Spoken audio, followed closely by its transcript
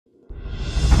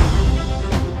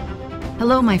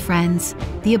Hello, my friends.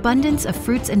 The abundance of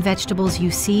fruits and vegetables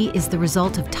you see is the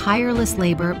result of tireless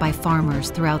labor by farmers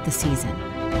throughout the season.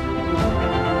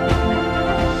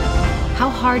 How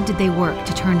hard did they work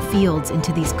to turn fields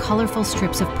into these colorful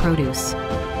strips of produce?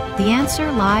 The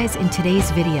answer lies in today's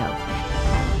video.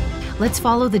 Let's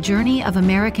follow the journey of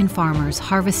American farmers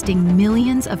harvesting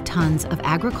millions of tons of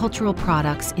agricultural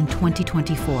products in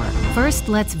 2024. First,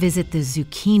 let's visit the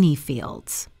zucchini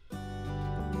fields.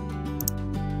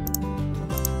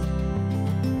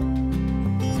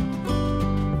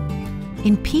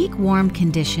 In peak warm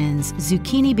conditions,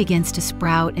 zucchini begins to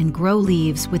sprout and grow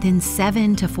leaves within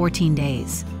 7 to 14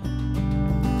 days.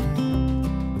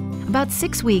 About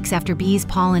 6 weeks after bees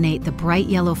pollinate the bright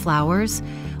yellow flowers,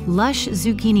 lush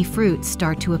zucchini fruits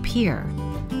start to appear.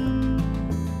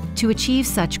 To achieve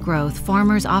such growth,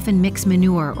 farmers often mix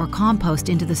manure or compost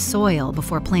into the soil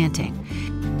before planting.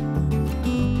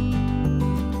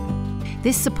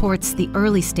 This supports the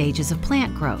early stages of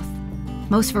plant growth.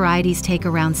 Most varieties take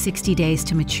around 60 days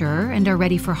to mature and are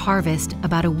ready for harvest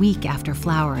about a week after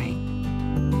flowering.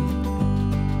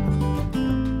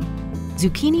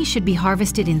 Zucchini should be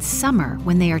harvested in summer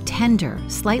when they are tender,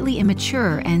 slightly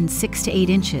immature, and 6 to 8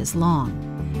 inches long.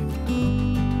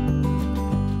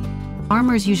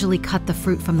 Farmers usually cut the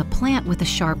fruit from the plant with a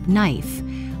sharp knife,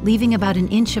 leaving about an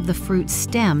inch of the fruit's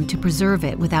stem to preserve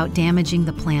it without damaging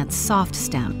the plant's soft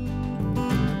stem.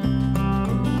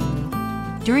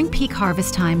 During peak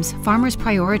harvest times, farmers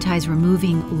prioritize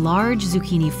removing large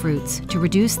zucchini fruits to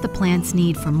reduce the plant's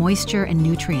need for moisture and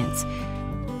nutrients.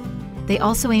 They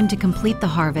also aim to complete the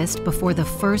harvest before the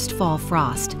first fall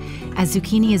frost, as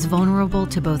zucchini is vulnerable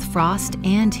to both frost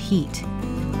and heat.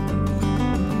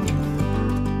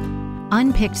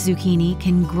 Unpicked zucchini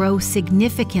can grow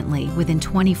significantly within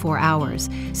 24 hours,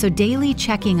 so daily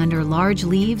checking under large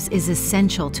leaves is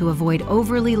essential to avoid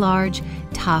overly large,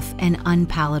 tough, and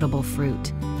unpalatable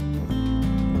fruit.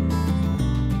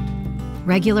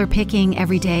 Regular picking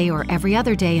every day or every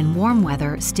other day in warm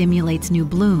weather stimulates new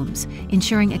blooms,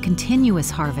 ensuring a continuous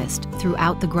harvest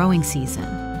throughout the growing season.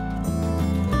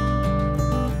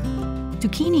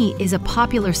 Zucchini is a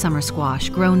popular summer squash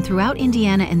grown throughout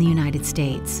Indiana and the United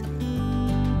States.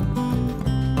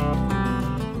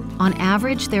 On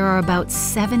average, there are about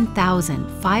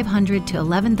 7,500 to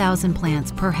 11,000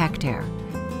 plants per hectare.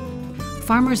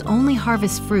 Farmers only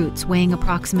harvest fruits weighing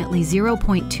approximately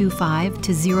 0.25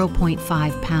 to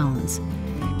 0.5 pounds.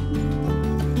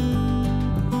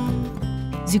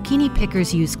 Zucchini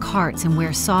pickers use carts and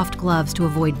wear soft gloves to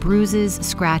avoid bruises,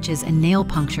 scratches, and nail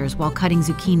punctures while cutting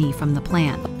zucchini from the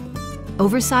plant.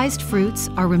 Oversized fruits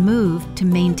are removed to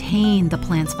maintain the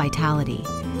plant's vitality.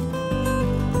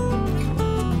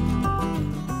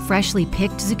 Freshly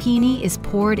picked zucchini is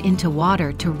poured into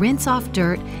water to rinse off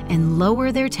dirt and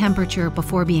lower their temperature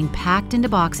before being packed into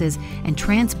boxes and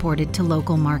transported to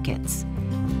local markets.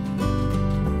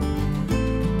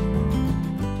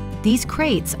 These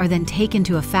crates are then taken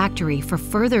to a factory for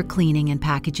further cleaning and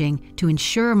packaging to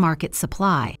ensure market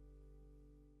supply.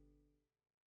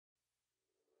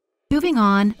 Moving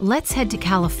on, let's head to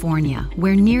California,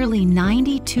 where nearly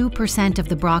 92% of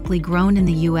the broccoli grown in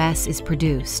the U.S. is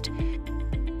produced.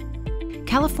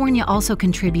 California also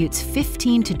contributes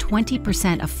 15 to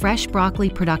 20% of fresh broccoli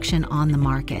production on the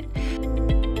market.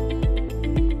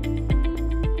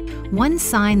 One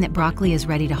sign that broccoli is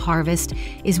ready to harvest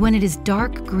is when it is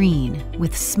dark green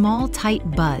with small, tight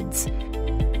buds.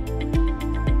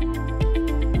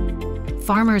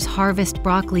 Farmers harvest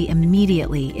broccoli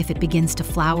immediately if it begins to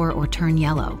flower or turn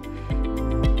yellow.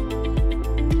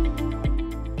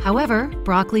 However,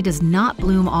 broccoli does not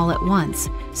bloom all at once,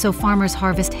 so farmers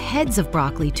harvest heads of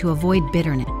broccoli to avoid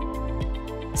bitterness.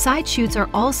 Side shoots are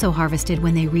also harvested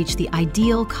when they reach the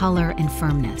ideal color and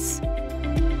firmness.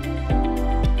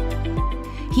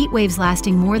 Heat waves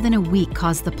lasting more than a week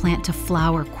cause the plant to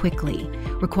flower quickly,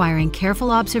 requiring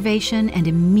careful observation and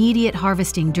immediate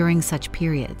harvesting during such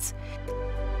periods.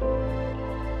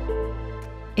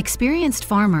 Experienced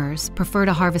farmers prefer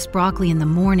to harvest broccoli in the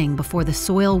morning before the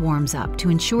soil warms up to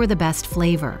ensure the best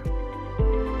flavor.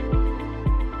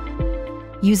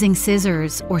 Using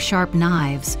scissors or sharp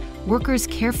knives, workers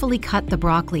carefully cut the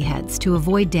broccoli heads to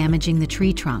avoid damaging the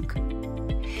tree trunk.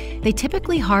 They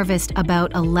typically harvest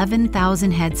about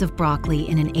 11,000 heads of broccoli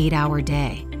in an 8-hour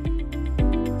day.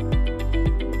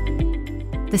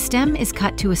 The stem is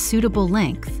cut to a suitable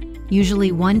length,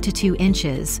 usually 1 to 2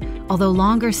 inches, although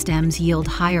longer stems yield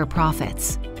higher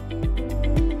profits.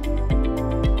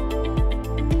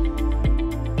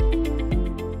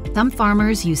 Some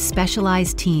farmers use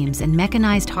specialized teams and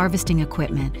mechanized harvesting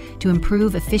equipment to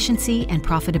improve efficiency and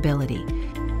profitability.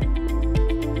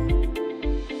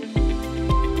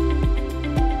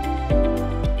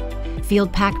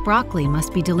 Field-packed broccoli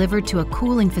must be delivered to a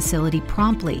cooling facility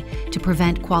promptly to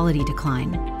prevent quality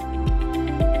decline.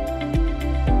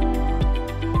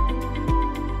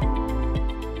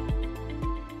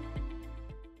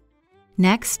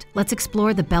 Next, let's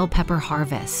explore the bell pepper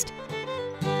harvest.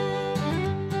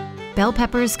 Bell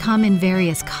peppers come in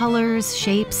various colors,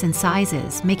 shapes, and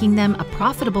sizes, making them a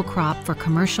profitable crop for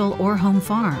commercial or home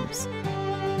farms.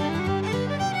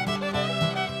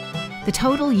 The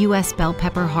total U.S. bell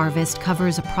pepper harvest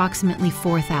covers approximately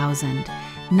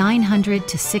 4,900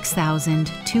 to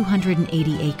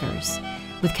 6,280 acres,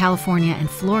 with California and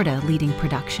Florida leading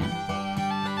production.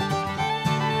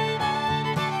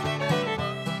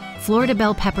 Florida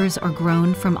bell peppers are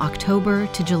grown from October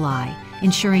to July,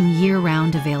 ensuring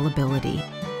year-round availability.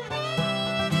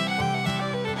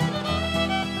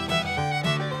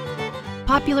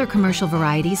 Popular commercial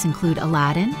varieties include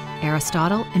Aladdin,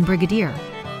 Aristotle, and Brigadier.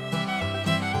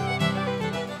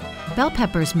 Bell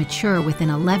peppers mature within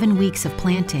 11 weeks of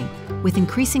planting, with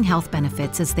increasing health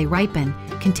benefits as they ripen,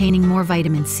 containing more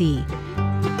vitamin C.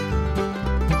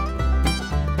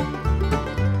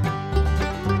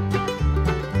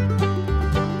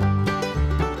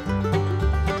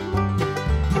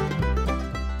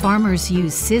 Farmers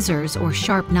use scissors or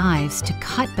sharp knives to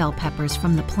cut bell peppers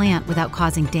from the plant without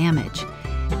causing damage.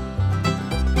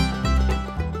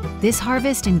 This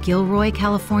harvest in Gilroy,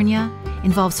 California,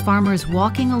 involves farmers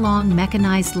walking along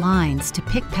mechanized lines to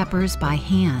pick peppers by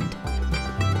hand.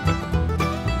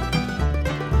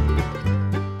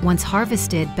 Once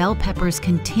harvested, bell peppers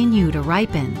continue to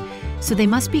ripen, so they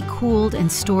must be cooled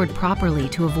and stored properly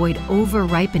to avoid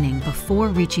over-ripening before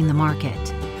reaching the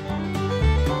market.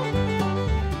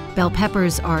 Bell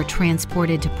peppers are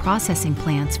transported to processing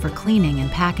plants for cleaning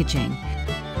and packaging.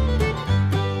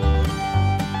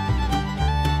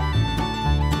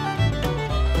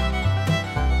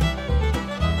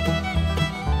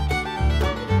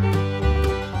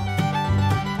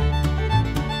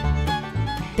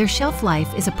 Their shelf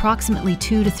life is approximately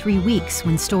 2 to 3 weeks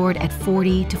when stored at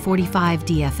 40 to 45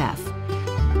 DFF.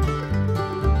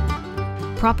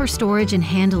 Proper storage and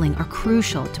handling are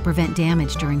crucial to prevent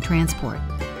damage during transport.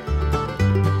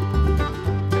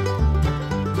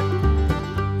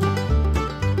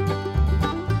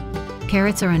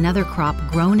 Carrots are another crop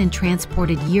grown and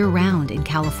transported year-round in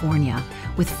California,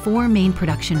 with 4 main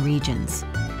production regions.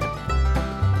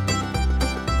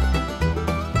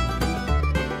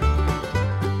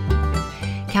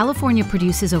 California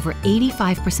produces over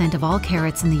 85% of all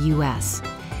carrots in the U.S.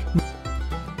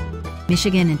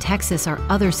 Michigan and Texas are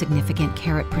other significant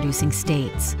carrot-producing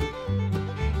states.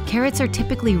 Carrots are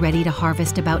typically ready to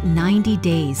harvest about 90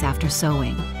 days after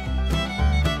sowing.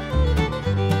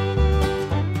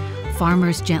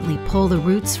 Farmers gently pull the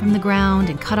roots from the ground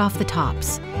and cut off the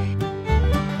tops.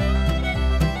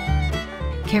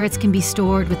 Carrots can be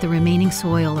stored with the remaining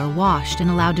soil or washed and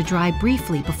allowed to dry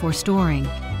briefly before storing.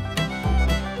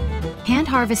 Hand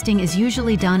harvesting is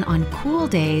usually done on cool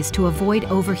days to avoid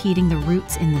overheating the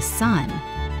roots in the sun.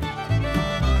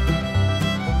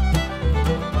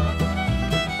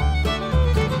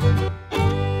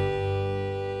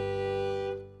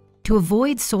 To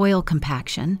avoid soil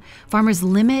compaction, farmers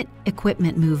limit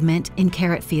equipment movement in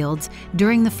carrot fields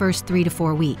during the first 3 to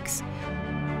 4 weeks.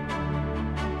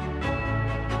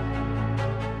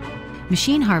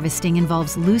 Machine harvesting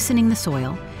involves loosening the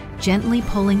soil, gently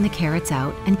pulling the carrots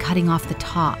out and cutting off the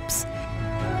tops.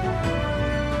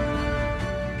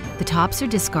 The tops are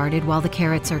discarded while the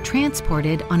carrots are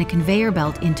transported on a conveyor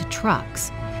belt into trucks.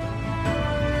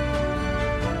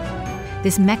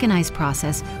 This mechanized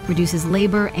process reduces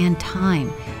labor and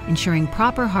time, ensuring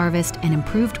proper harvest and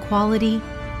improved quality.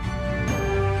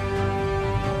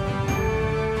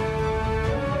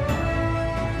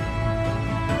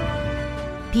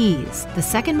 Peas, the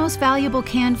second most valuable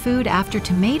canned food after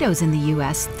tomatoes in the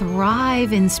U.S.,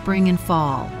 thrive in spring and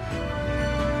fall.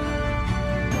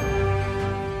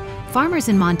 Farmers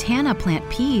in Montana plant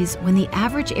peas when the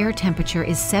average air temperature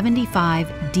is 75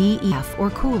 DEF or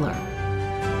cooler.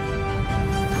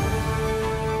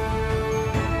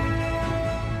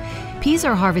 Peas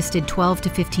are harvested 12 to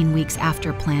 15 weeks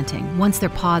after planting, once their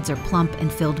pods are plump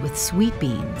and filled with sweet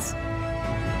beans.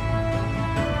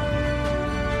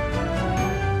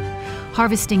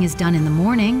 Harvesting is done in the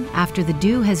morning after the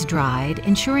dew has dried,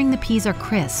 ensuring the peas are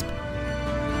crisp.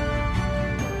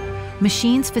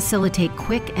 Machines facilitate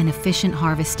quick and efficient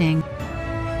harvesting.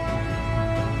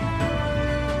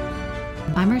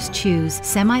 Farmers choose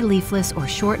semi-leafless or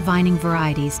short-vining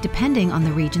varieties depending on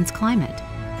the region's climate.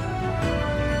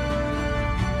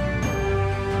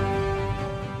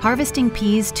 Harvesting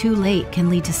peas too late can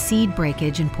lead to seed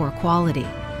breakage and poor quality.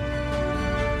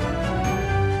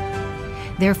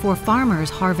 Therefore, farmers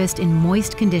harvest in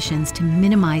moist conditions to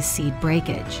minimize seed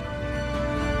breakage.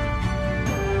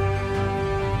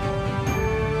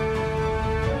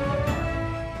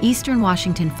 Eastern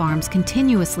Washington farms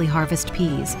continuously harvest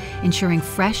peas, ensuring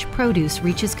fresh produce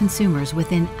reaches consumers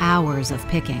within hours of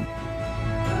picking.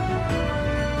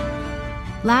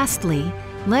 Lastly,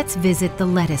 let's visit the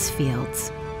lettuce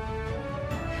fields.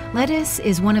 Lettuce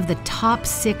is one of the top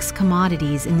 6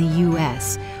 commodities in the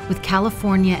U.S., with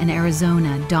California and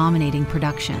Arizona dominating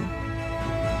production.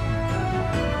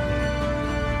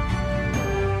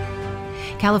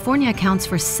 California accounts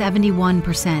for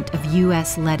 71% of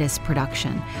U.S. lettuce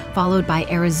production, followed by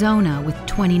Arizona with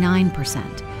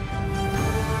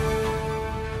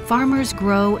 29%. Farmers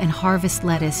grow and harvest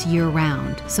lettuce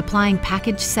year-round, supplying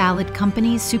packaged salad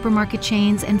companies, supermarket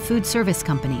chains, and food service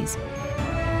companies.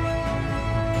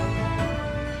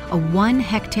 A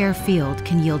 1-hectare field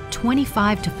can yield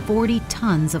 25 to 40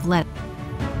 tons of lettuce.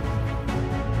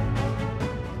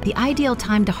 The ideal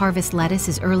time to harvest lettuce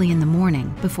is early in the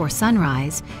morning, before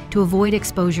sunrise, to avoid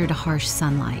exposure to harsh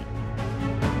sunlight.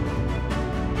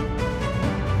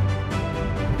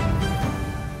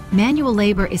 Manual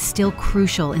labor is still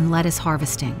crucial in lettuce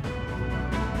harvesting.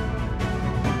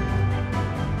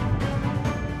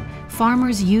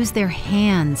 Farmers use their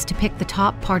hands to pick the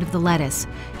top part of the lettuce,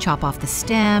 chop off the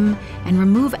stem, and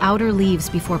remove outer leaves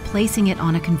before placing it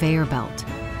on a conveyor belt.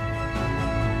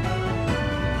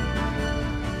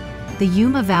 The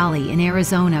Yuma Valley in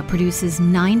Arizona produces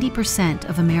 90%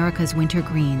 of America's winter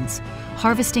greens,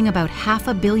 harvesting about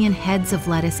 500 million heads of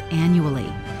lettuce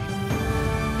annually.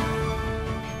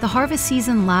 The harvest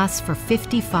season lasts for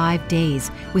 55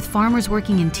 days, with farmers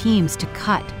working in teams to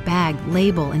cut, bag,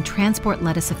 label, and transport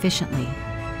lettuce efficiently.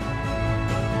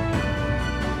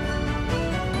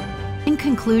 In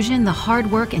conclusion, the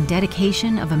hard work and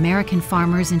dedication of American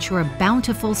farmers ensure a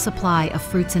bountiful supply of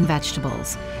fruits and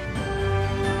vegetables.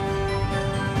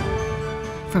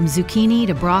 From zucchini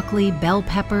to broccoli, bell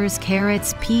peppers,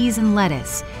 carrots, peas, and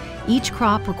lettuce, each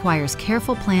crop requires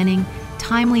careful planning,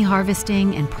 timely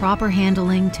harvesting, and proper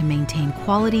handling to maintain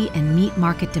quality and meet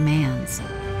market demands.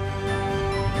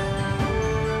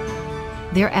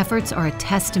 Their efforts are a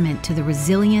testament to the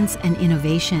resilience and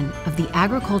innovation of the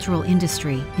agricultural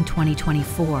industry in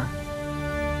 2024.